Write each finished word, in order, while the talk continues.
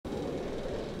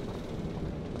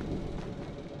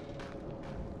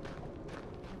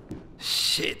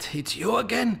Shit, it's you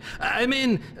again? I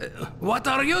mean, what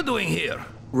are you doing here?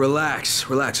 Relax,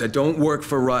 relax. I don't work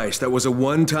for Rice. That was a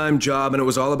one-time job and it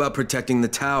was all about protecting the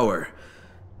tower.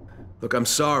 Look, I'm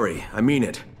sorry. I mean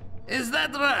it. Is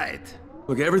that right?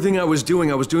 Look, everything I was doing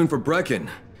for Brecken.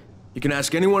 You can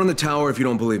ask anyone in the tower if you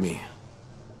don't believe me.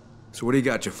 So what do you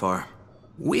got, Jafar?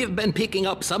 We've been picking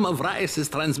up some of Rice's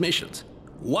transmissions.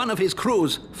 One of his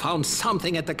crews found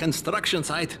something at the construction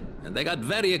site, and they got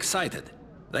very excited.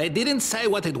 They didn't say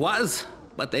what it was,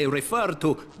 but they referred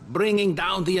to bringing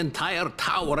down the entire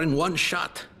tower in one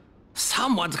shot.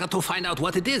 Someone's got to find out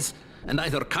what it is, and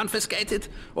either confiscate it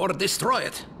or destroy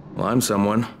it. Well, I'm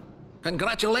someone.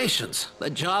 Congratulations, the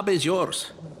job is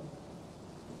yours.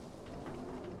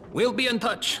 We'll be in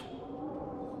touch.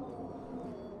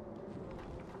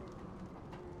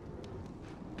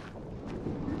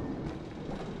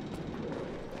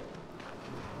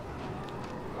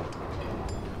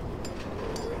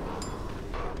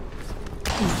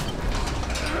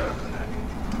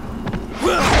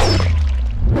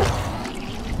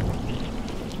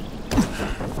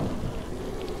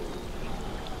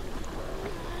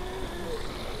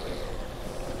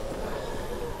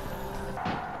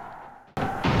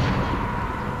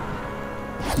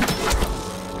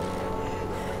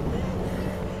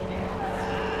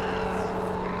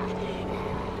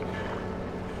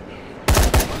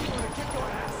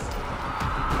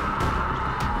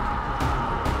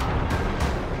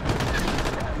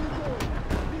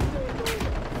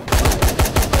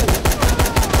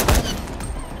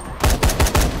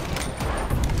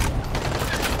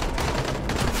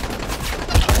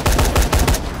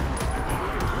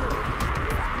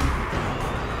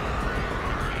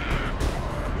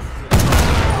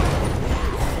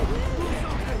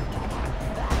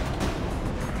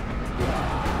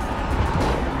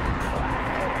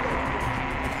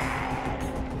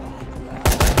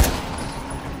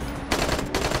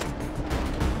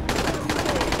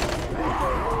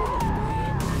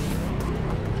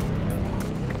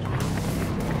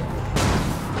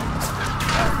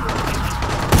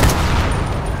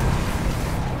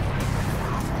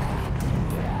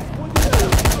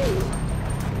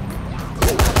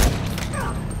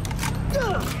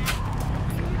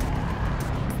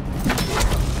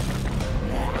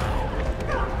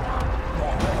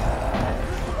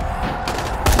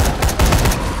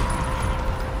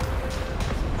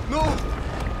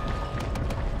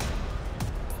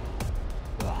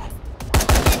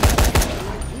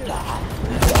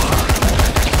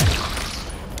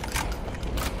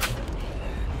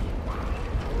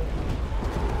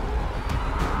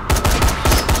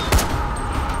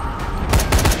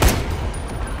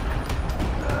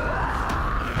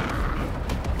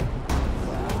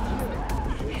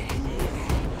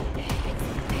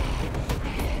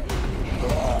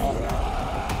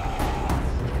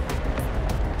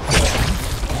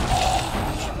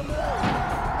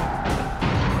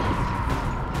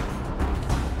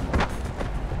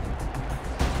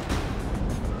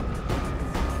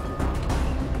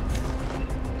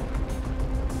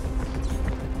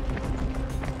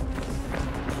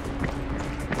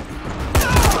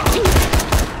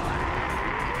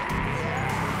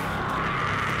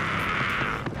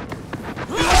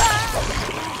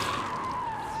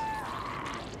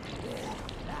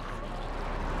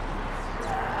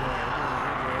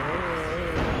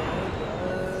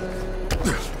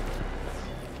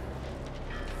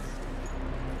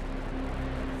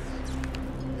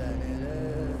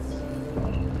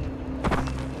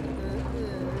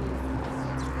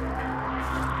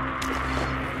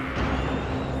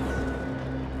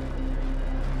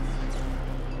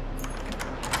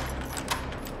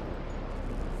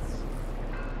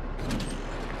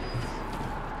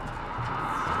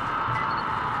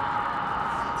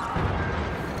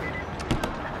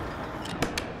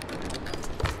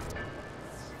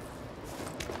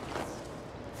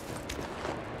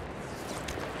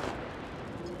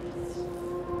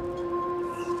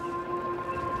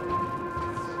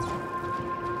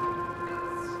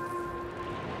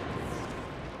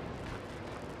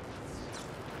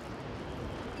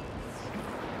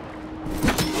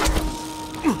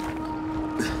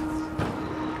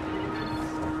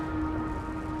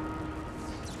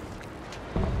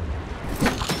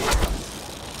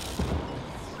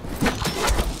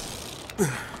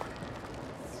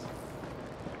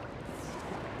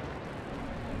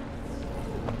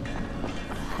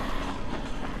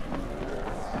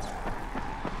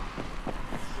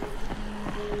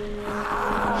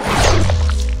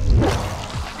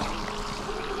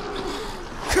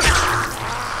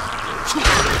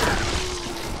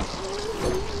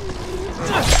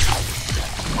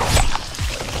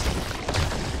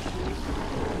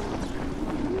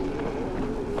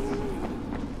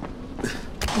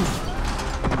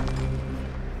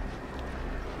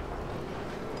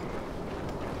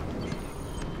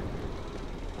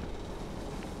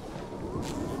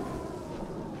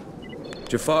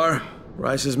 Jafar,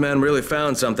 Rice's men really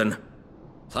found something.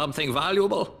 Something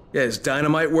valuable? Yeah, is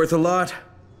dynamite worth a lot?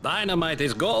 Dynamite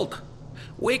is gold.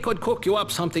 We could cook you up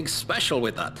something special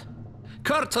with that.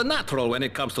 Kurt's a natural when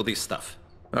it comes to this stuff.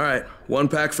 All right, 1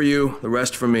 pack for you, the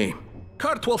rest for me.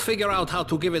 Kurt will figure out how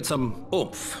to give it some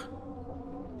oomph.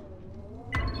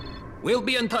 We'll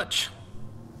be in touch.